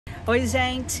Oi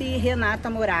gente, Renata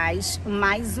Moraes,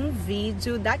 mais um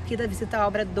vídeo daqui da Visita à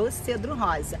Obra do Cedro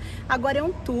Rosa. Agora é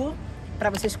um tour para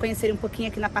vocês conhecerem um pouquinho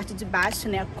aqui na parte de baixo,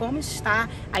 né, como está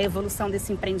a evolução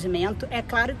desse empreendimento. É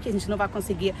claro que a gente não vai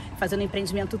conseguir fazer o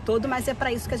empreendimento todo, mas é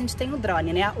para isso que a gente tem o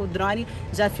drone, né? O drone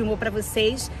já filmou para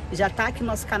vocês, já tá aqui no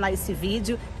nosso canal esse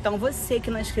vídeo. Então você que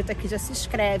não é inscrito aqui já se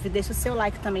inscreve, deixa o seu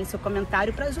like também, seu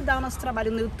comentário para ajudar o nosso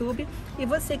trabalho no YouTube. E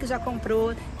você que já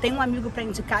comprou, tem um amigo para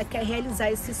indicar, quer realizar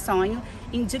esse sonho,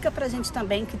 indica pra gente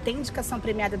também que tem indicação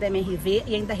premiada da MRV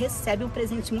e ainda recebe um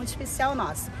presente muito especial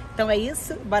nosso. Então é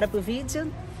isso, bora pro vídeo.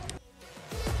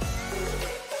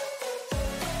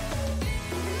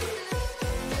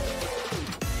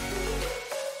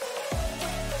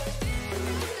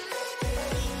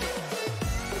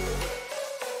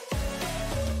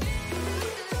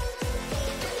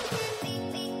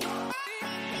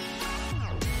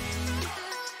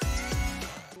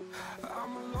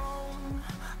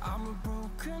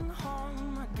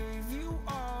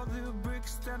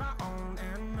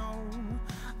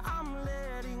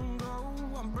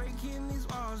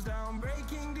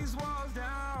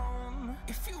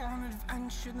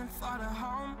 Then fly to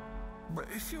home. But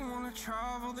if you wanna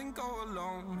travel, then go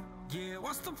alone. Yeah,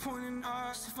 what's the point in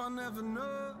us if I never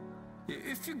know? Yeah,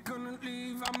 if you're gonna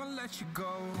leave, I'ma let you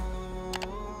go.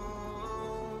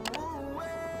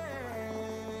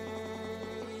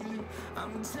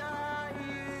 I'm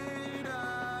tired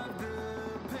of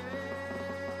the pain.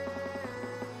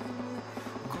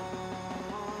 Go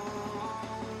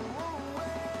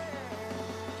away.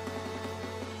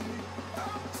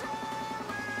 I'm tired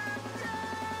of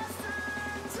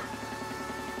yesterday.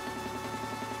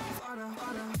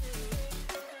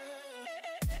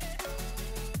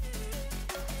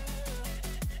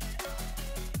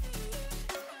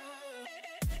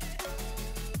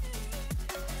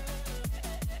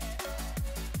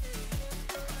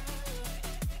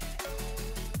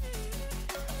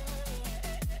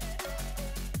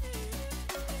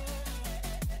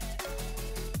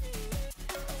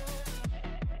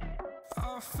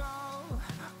 I fell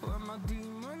where my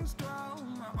demons dwell,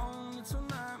 my own little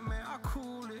nightmare, I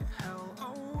call it hell.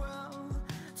 Oh well,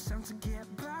 it's time to get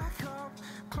back up,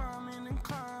 climbing and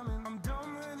climbing. I'm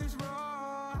done with this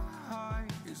ride,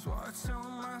 is what I tell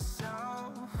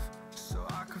myself, so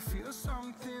I could feel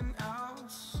something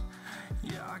else.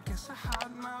 Yeah, I guess I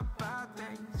had my bad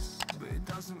days, but it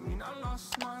doesn't mean I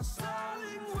lost my style.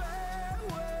 Darling, where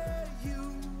were you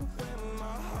when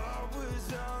my heart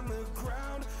was on the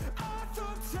ground? I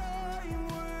thought time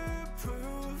would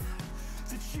prove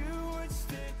that you would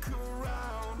stick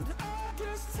around. I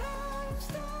guess time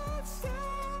stands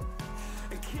still,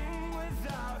 a king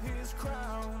without his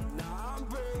crown. Now I'm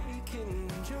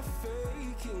breaking and you're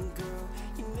faking, girl.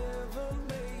 You never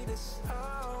made a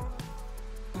sound.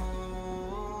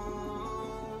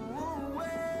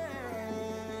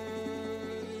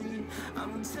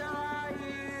 I'm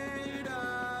tired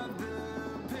of the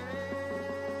pain.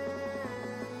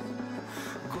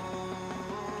 Go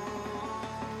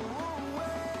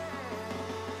away.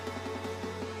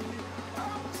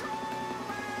 I'm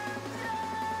tired of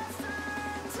yesterday.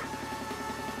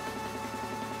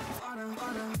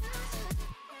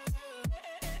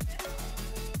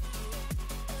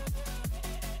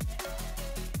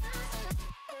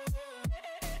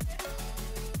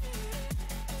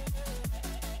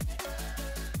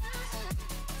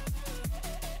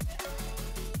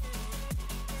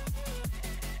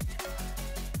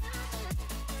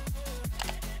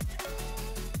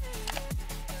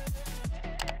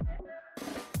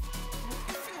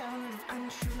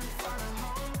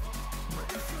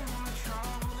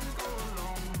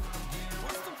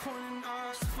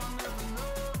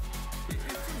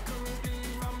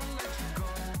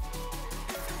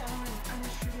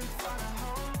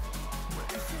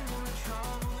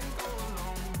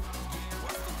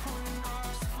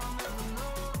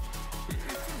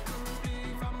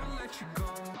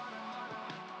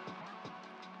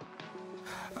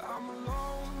 I'm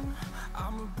alone,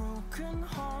 I'm a broken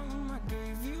home. I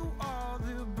gave you all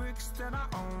the bricks that I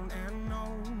own and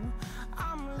know.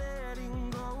 I'm letting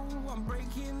go, I'm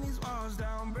breaking these walls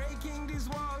down, breaking these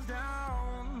walls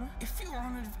down. If you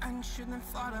want adventure, then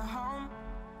fly to home.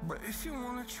 But if you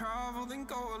wanna travel, then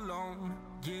go alone.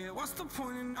 Yeah, what's the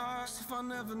point in us if I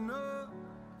never know?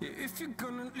 Yeah, if you're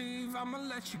gonna leave, I'ma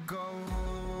let you go.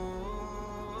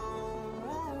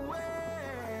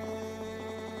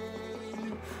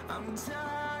 I'm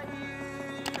tired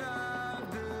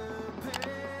of the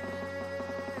pain.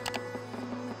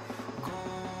 Go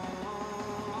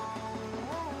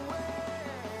away.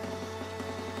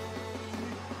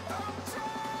 I'm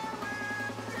tired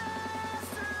of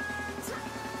yesterday.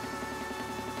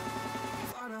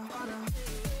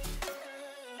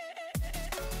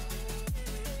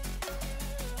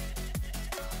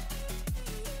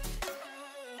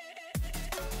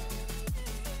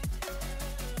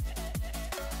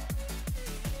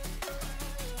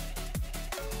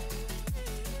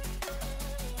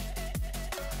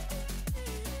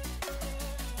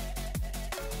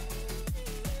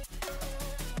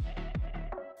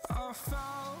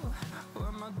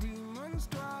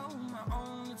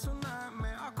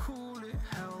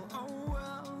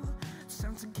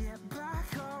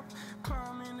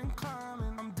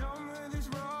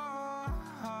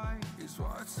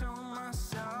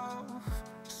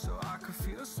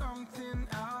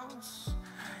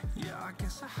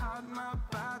 I had my